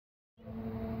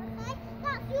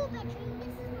your bedroom, this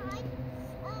is mine,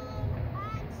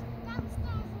 and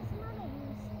downstairs is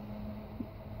Mummy's.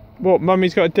 What,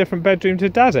 Mummy's got a different bedroom to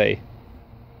Daddy?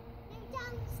 No,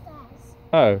 downstairs.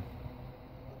 Oh.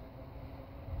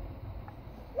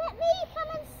 Let me come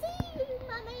and see you,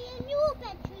 Mummy, in your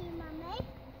bedroom, Mummy.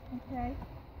 Okay.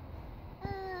 I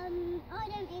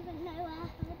don't even know where her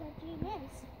bedroom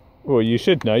is. Well, you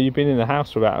should know. You've been in the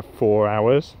house for about 4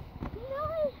 hours. No,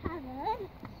 I haven't.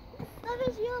 Where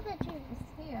is your bedroom?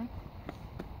 It's here.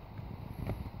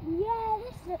 Yeah,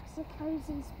 this looks a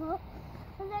cosy spot.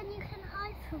 And then you can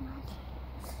hide from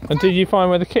us. And did you find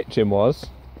where the kitchen was?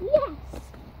 Yes.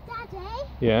 Daddy,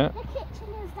 Yeah. the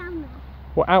kitchen is down there.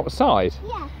 What, outside?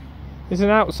 Yeah. It's an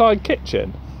outside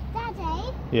kitchen?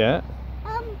 Daddy, Yeah.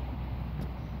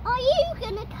 are you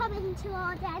going to come into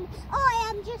our den? I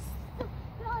am just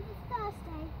rather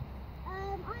thirsty.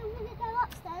 I'm going to go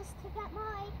upstairs to get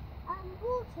my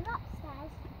water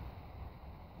upstairs.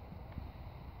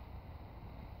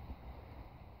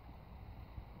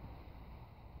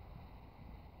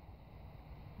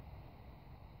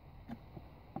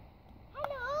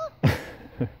 Hello?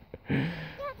 Daddy?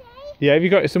 Yeah, have you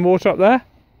got some water up there?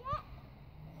 Yeah.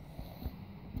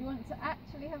 Do you want to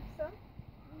actually have some?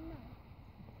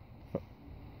 No.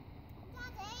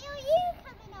 Daddy, are you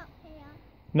coming up here?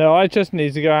 No, I just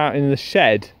need to go out in the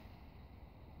shed.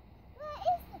 Where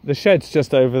is The shed's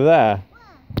just over there.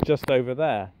 Where? Just over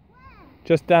there. Where?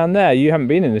 Just down there. You haven't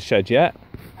been in the shed yet.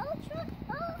 I'll go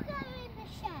in the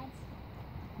shed.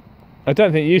 I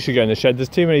don't think you should go in the shed. There's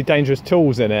too many dangerous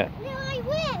tools in it. No, I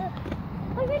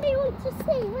will. I really want to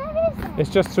see. Where is it? It's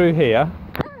just through here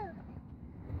Oh,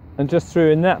 and just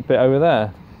through in that bit over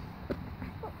there.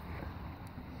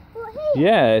 what here?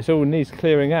 Yeah, it all needs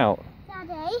clearing out.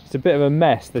 Daddy? It's a bit of a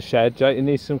mess, the shed, Jake. It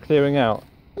needs some clearing out.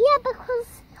 Yeah, because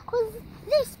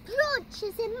this brooch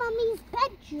is in Mummy's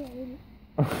bedroom.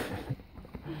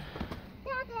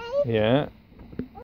 Daddy? Yeah.